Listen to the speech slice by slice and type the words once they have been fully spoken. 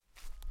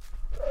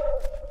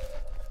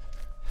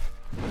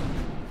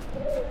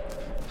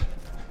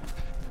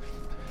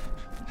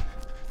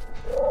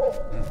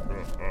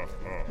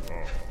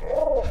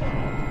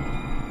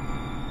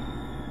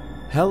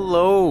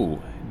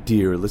Hello,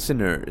 dear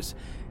listeners,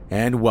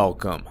 and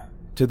welcome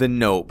to the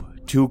Nope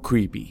Too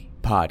Creepy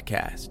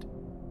podcast.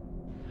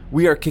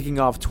 We are kicking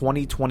off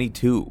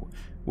 2022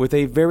 with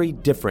a very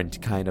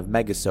different kind of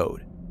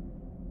megasode.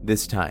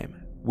 This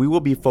time, we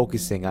will be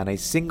focusing on a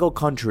single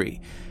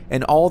country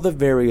and all the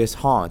various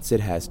haunts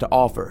it has to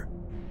offer.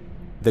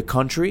 The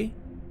country?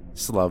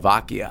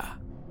 Slovakia.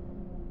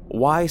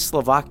 Why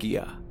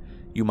Slovakia,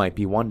 you might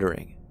be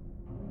wondering.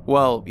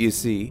 Well, you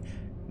see,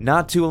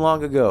 not too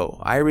long ago,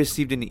 I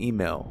received an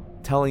email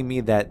telling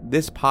me that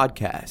this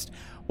podcast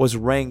was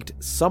ranked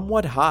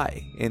somewhat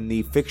high in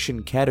the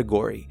fiction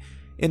category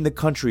in the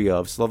country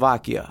of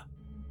Slovakia.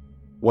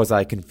 Was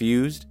I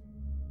confused?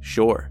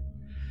 Sure.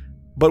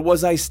 But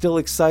was I still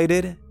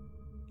excited?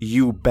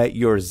 You bet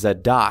your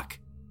Zadak.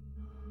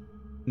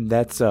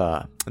 That's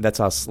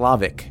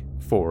Slavic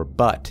for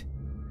but.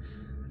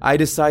 I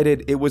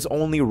decided it was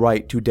only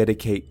right to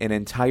dedicate an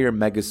entire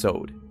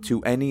megasode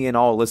to any and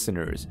all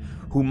listeners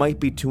who might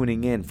be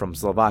tuning in from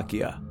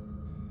Slovakia.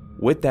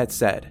 With that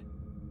said,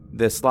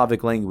 the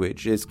Slavic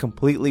language is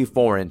completely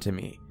foreign to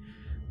me.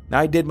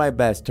 I did my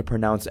best to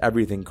pronounce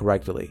everything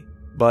correctly,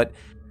 but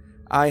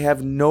I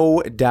have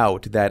no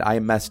doubt that I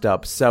messed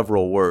up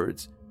several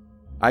words.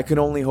 I can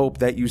only hope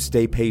that you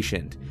stay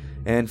patient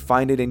and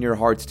find it in your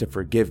hearts to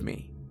forgive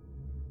me.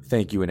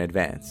 Thank you in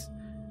advance.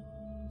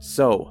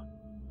 So,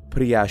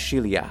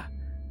 Priashilia,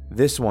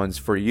 this one's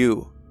for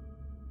you.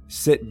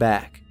 Sit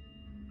back,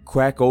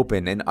 crack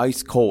open an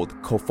ice-cold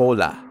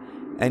kofola,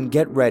 and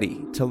get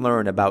ready to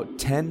learn about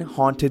 10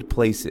 haunted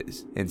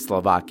places in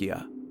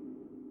Slovakia.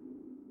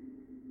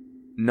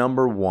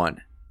 Number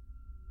 1.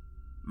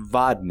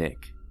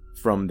 Vodnik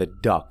from the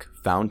Duck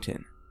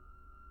Fountain.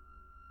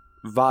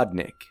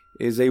 Vodnik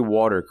is a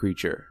water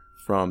creature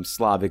from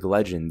Slavic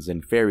legends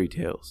and fairy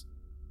tales.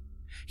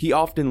 He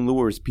often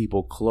lures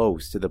people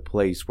close to the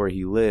place where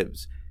he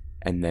lives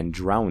and then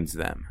drowns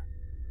them.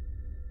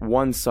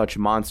 One such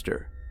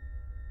monster,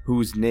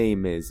 whose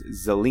name is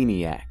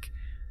Zeleniak,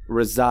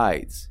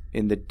 resides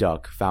in the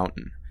Duck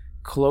Fountain,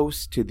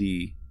 close to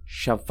the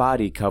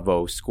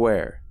Shafarikovo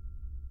Square.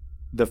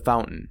 The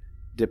fountain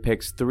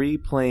depicts 3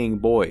 playing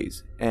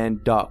boys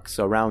and ducks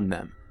around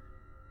them.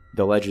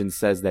 The legend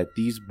says that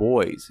these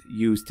boys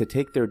used to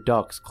take their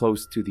ducks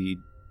close to the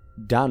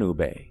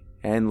Danube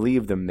and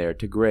leave them there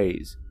to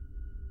graze.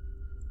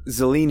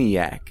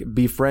 Zeleniak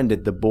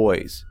befriended the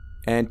boys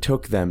and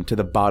took them to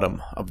the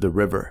bottom of the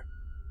river.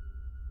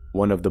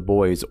 One of the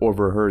boys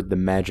overheard the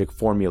magic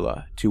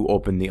formula to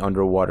open the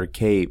underwater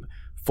cave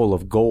full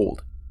of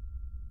gold.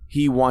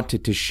 He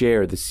wanted to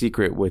share the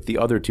secret with the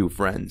other 2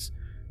 friends,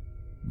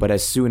 but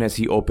as soon as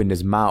he opened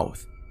his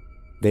mouth,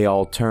 they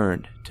all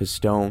turned to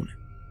stone.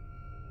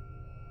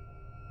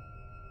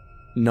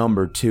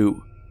 Number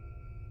 2.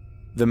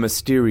 The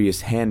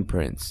mysterious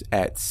handprints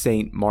at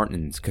St.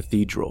 Martin's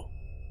Cathedral.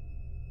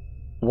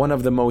 One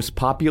of the most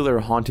popular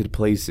haunted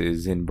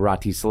places in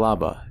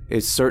Bratislava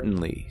is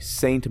certainly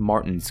St.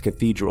 Martin's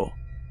Cathedral.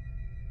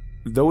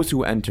 Those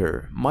who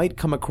enter might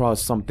come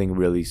across something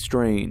really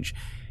strange: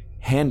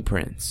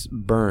 handprints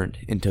burned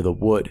into the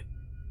wood.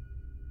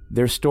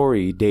 Their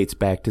story dates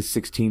back to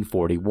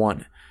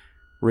 1641.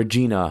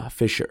 Regina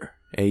Fischer,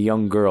 a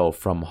young girl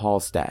from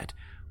Hallstatt,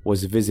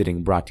 was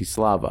visiting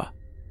Bratislava.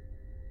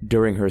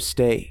 During her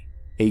stay,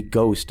 a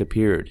ghost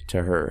appeared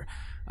to her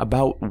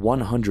about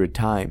 100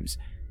 times.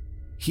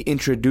 He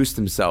introduced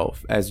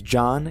himself as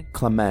John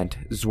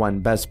Clement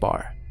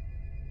Zwanbespar.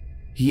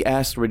 He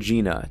asked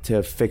Regina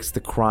to fix the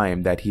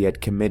crime that he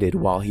had committed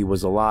while he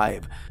was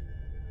alive.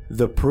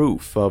 The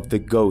proof of the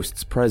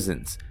ghost's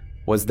presence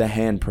was the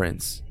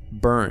handprints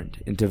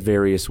burned into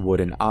various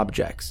wooden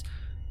objects.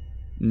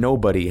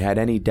 Nobody had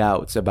any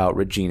doubts about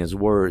Regina's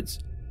words.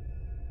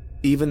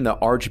 Even the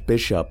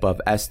Archbishop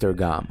of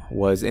Esztergom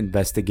was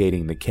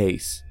investigating the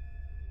case.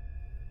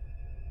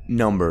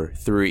 Number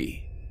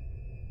 3.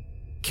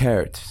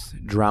 Kerts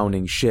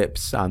drowning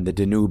ships on the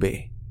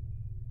Danube.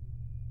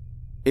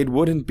 It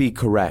wouldn't be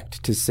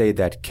correct to say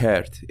that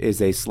Kert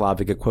is a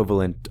Slavic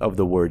equivalent of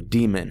the word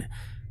demon.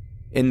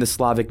 In the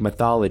Slavic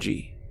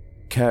mythology,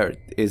 Kert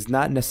is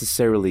not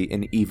necessarily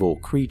an evil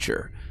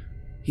creature.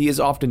 He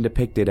is often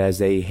depicted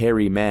as a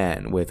hairy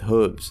man with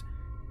hooves,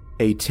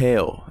 a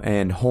tail,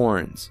 and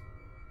horns.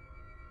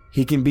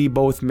 He can be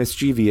both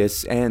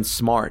mischievous and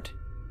smart,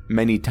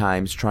 many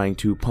times trying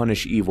to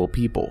punish evil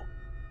people.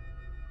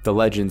 The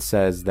legend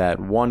says that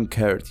one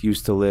Kert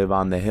used to live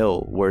on the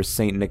hill where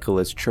St.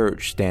 Nicholas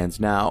Church stands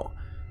now.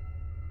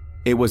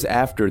 It was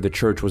after the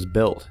church was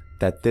built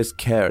that this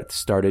Kert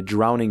started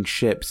drowning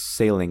ships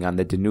sailing on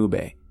the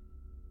Danube.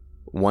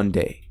 One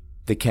day,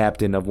 the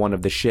captain of one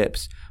of the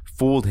ships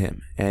fooled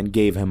him and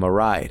gave him a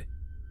ride.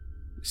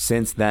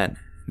 Since then,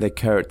 the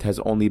Kert has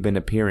only been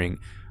appearing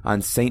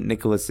on St.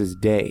 Nicholas's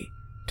Day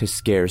to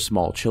scare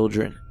small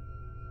children.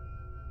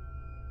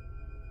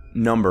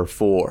 Number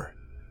 4.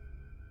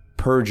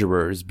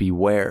 Perjurers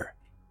beware.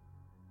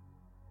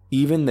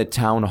 Even the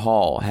town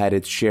hall had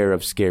its share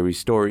of scary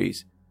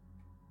stories.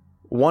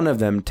 One of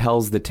them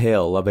tells the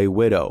tale of a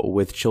widow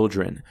with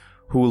children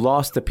who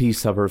lost a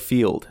piece of her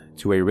field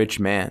to a rich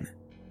man.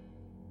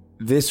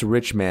 This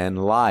rich man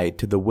lied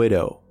to the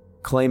widow,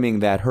 claiming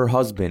that her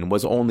husband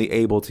was only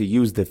able to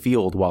use the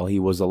field while he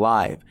was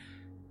alive.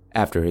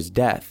 After his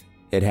death,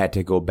 it had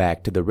to go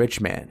back to the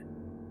rich man.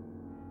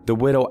 The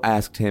widow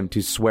asked him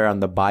to swear on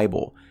the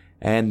Bible,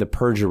 and the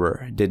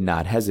perjurer did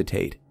not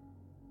hesitate.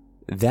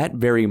 That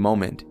very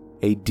moment,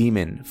 a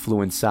demon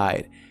flew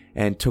inside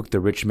and took the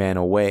rich man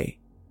away.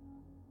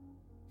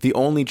 The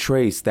only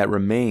trace that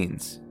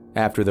remains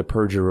after the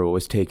perjurer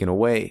was taken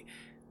away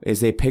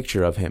is a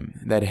picture of him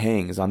that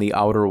hangs on the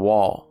outer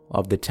wall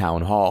of the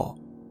town hall.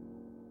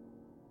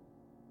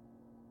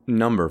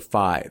 Number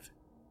 5.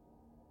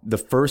 The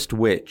First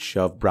Witch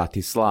of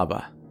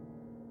Bratislava.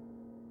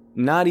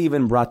 Not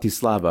even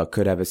Bratislava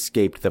could have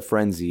escaped the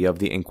frenzy of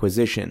the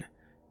Inquisition.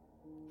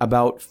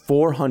 About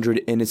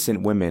 400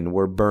 innocent women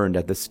were burned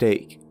at the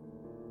stake.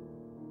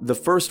 The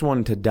first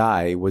one to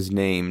die was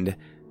named,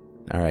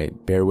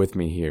 bear with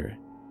me here,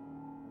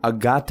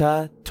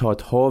 Agata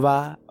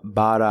Tothova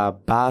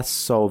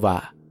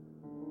Barabasova,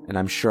 and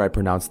I'm sure I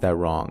pronounced that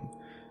wrong.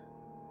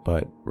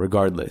 But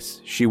regardless,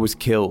 she was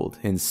killed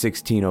in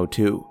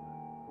 1602.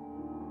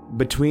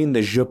 Between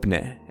the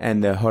Zhupne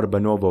and the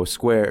Horbanovo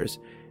squares,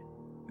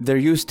 there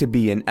used to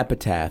be an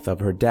epitaph of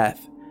her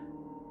death.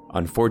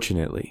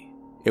 Unfortunately,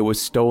 it was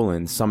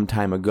stolen some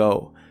time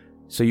ago,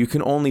 so you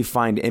can only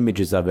find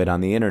images of it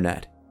on the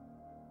internet.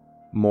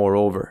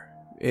 Moreover,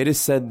 it is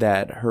said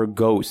that her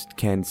ghost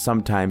can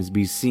sometimes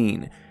be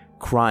seen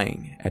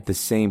crying at the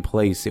same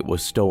place it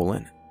was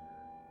stolen.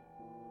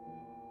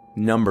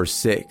 Number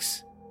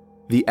 6.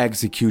 The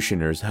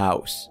Executioner's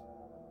House.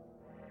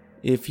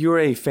 If you're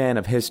a fan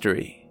of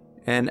history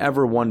and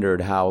ever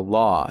wondered how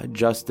law,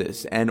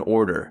 justice, and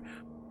order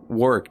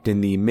worked in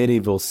the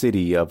medieval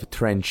city of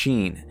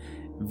Trenčín,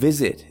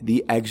 visit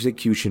the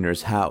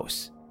Executioner's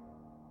House.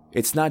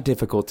 It's not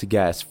difficult to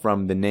guess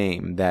from the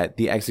name that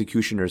the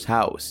Executioner's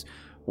House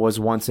was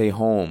once a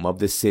home of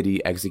the city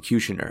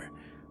executioner,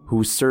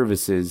 whose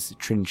services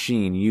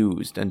Trenčín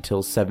used until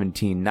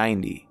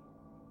 1790.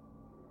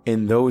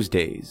 In those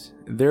days,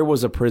 there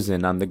was a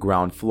prison on the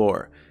ground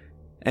floor,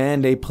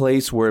 and a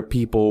place where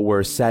people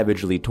were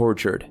savagely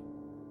tortured.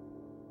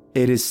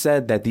 It is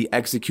said that the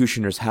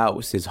executioner's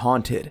house is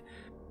haunted,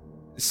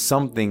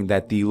 something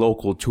that the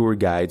local tour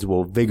guides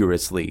will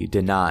vigorously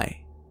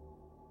deny.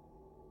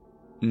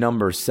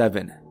 Number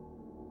 7.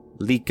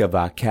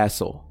 Likava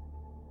Castle.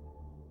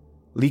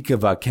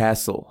 Likava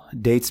Castle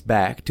dates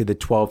back to the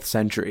 12th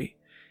century,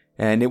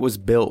 and it was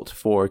built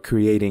for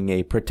creating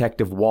a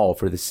protective wall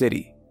for the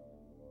city.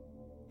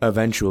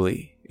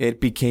 Eventually,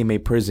 it became a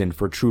prison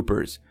for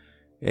troopers,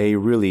 a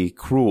really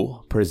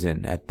cruel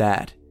prison at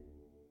that.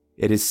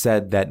 It is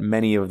said that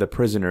many of the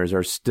prisoners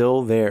are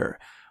still there,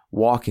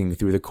 walking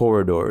through the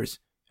corridors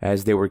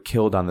as they were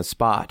killed on the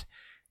spot,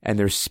 and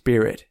their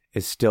spirit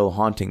is still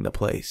haunting the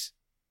place.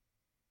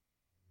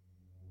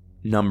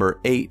 Number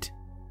 8.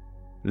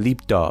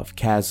 Liptov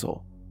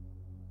Castle.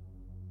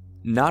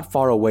 Not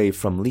far away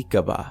from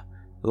Likava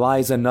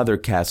lies another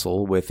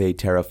castle with a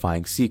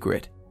terrifying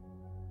secret.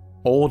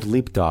 Old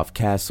Liptov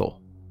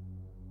Castle.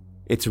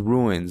 Its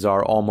ruins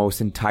are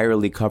almost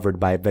entirely covered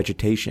by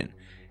vegetation,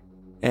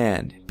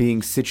 and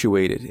being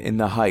situated in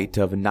the height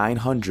of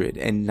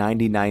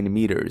 999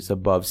 meters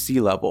above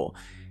sea level,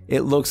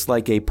 it looks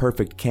like a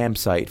perfect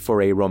campsite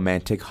for a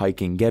romantic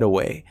hiking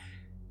getaway.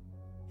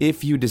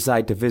 If you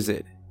decide to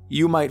visit,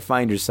 you might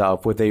find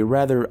yourself with a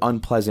rather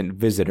unpleasant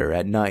visitor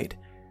at night.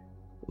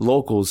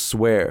 Locals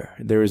swear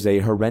there is a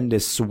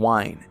horrendous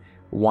swine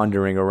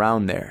wandering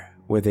around there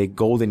with a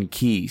golden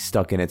key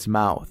stuck in its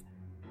mouth.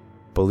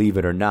 Believe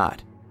it or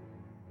not,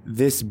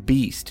 this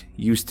beast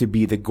used to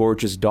be the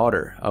gorgeous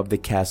daughter of the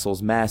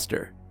castle's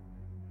master.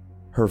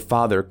 Her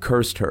father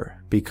cursed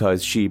her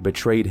because she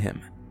betrayed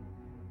him.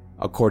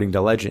 According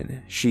to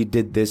legend, she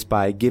did this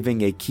by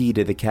giving a key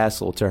to the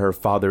castle to her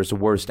father's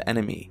worst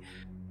enemy,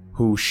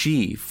 who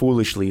she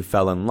foolishly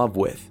fell in love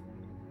with.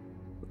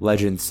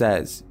 Legend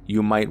says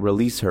you might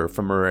release her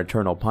from her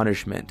eternal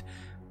punishment,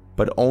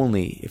 but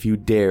only if you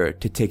dare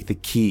to take the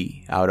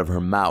key out of her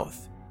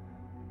mouth.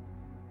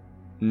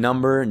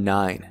 Number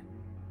 9.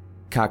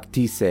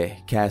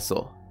 Kaktice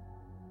Castle.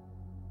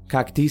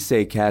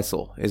 Kaktice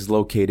Castle is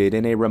located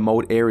in a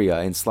remote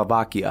area in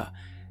Slovakia,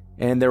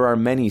 and there are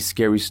many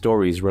scary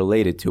stories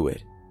related to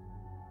it.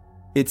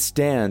 It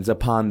stands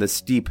upon the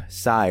steep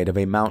side of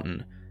a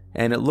mountain,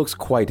 and it looks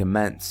quite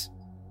immense.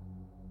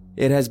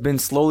 It has been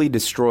slowly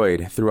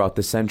destroyed throughout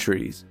the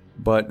centuries,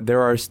 but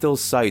there are still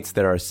sites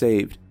that are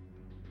saved.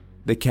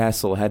 The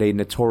castle had a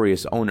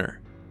notorious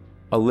owner,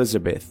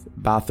 Elizabeth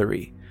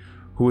Bathory,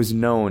 who is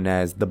known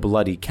as the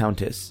Bloody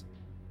Countess.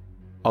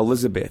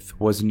 Elizabeth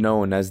was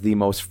known as the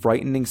most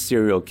frightening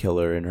serial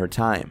killer in her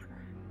time,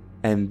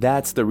 and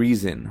that's the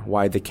reason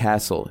why the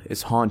castle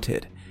is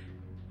haunted.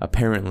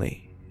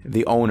 Apparently,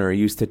 the owner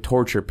used to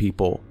torture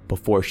people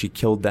before she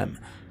killed them.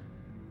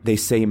 They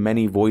say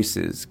many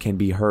voices can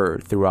be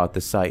heard throughout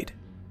the site.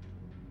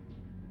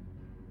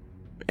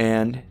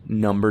 And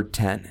number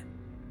 10.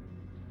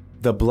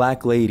 the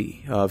Black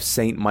Lady of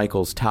St.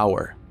 Michael's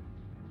Tower.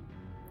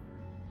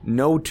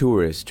 No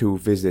tourist who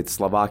visits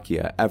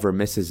Slovakia ever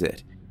misses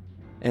it,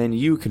 and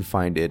you can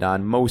find it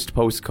on most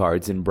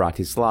postcards in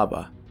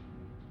Bratislava.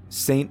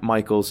 St.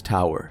 Michael's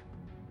Tower.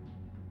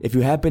 If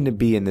you happen to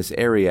be in this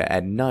area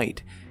at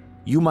night,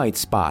 you might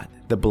spot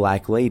the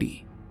Black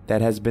Lady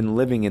that has been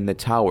living in the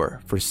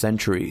tower for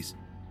centuries.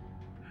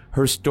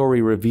 Her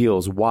story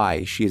reveals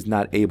why she is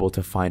not able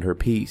to find her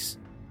peace.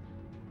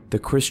 The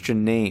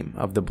Christian name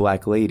of the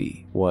Black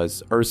Lady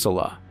was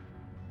Ursula.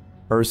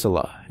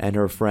 Ursula and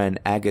her friend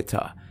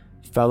Agatha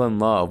fell in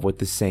love with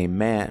the same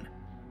man.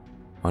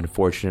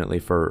 Unfortunately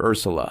for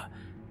Ursula,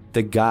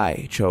 the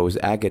guy chose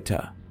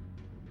Agatha.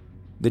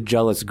 The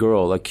jealous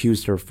girl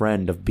accused her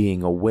friend of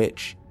being a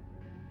witch.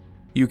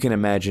 You can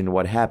imagine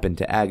what happened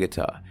to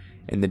Agatha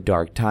in the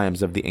dark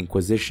times of the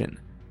Inquisition.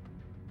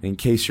 In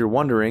case you're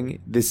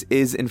wondering, this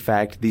is in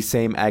fact the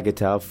same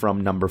Agatha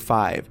from number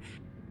 5.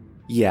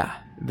 Yeah,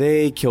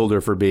 they killed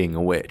her for being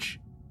a witch.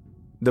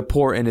 The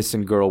poor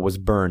innocent girl was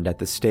burned at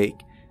the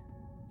stake.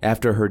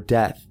 After her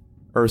death,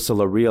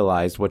 Ursula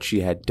realized what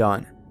she had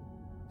done.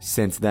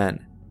 Since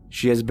then,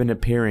 she has been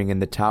appearing in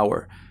the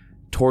tower,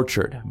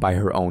 tortured by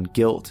her own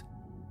guilt.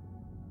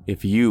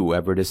 If you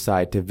ever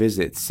decide to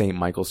visit St.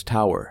 Michael's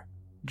Tower,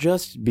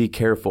 just be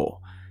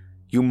careful.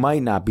 You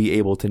might not be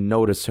able to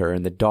notice her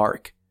in the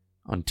dark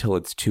until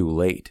it's too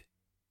late.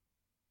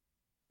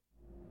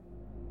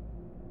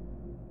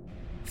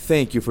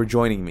 Thank you for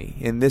joining me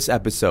in this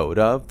episode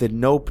of the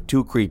Nope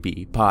Too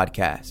Creepy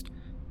podcast.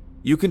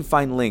 You can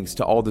find links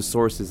to all the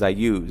sources I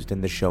used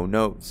in the show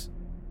notes.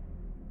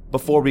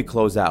 Before we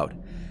close out,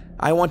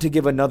 I want to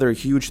give another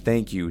huge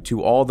thank you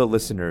to all the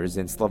listeners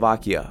in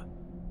Slovakia.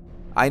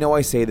 I know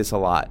I say this a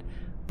lot,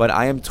 but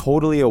I am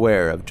totally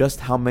aware of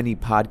just how many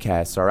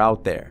podcasts are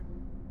out there.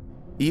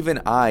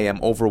 Even I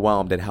am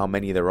overwhelmed at how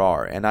many there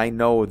are, and I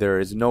know there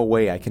is no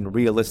way I can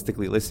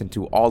realistically listen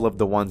to all of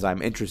the ones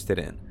I'm interested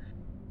in.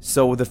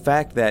 So the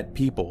fact that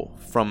people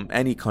from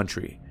any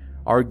country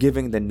are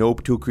giving the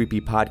Nope Too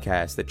Creepy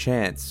podcast a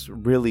chance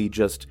really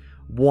just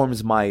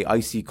warms my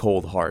icy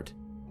cold heart.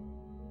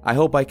 I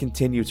hope I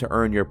continue to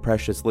earn your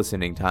precious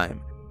listening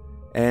time,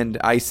 and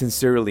I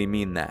sincerely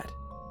mean that.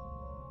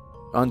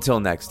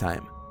 Until next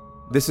time,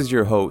 this is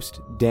your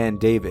host, Dan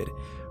David,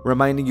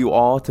 reminding you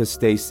all to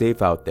stay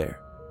safe out there.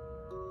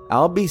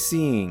 I'll be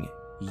seeing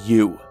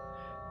you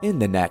in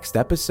the next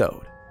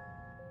episode.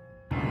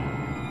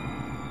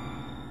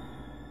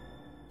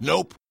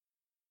 Nope.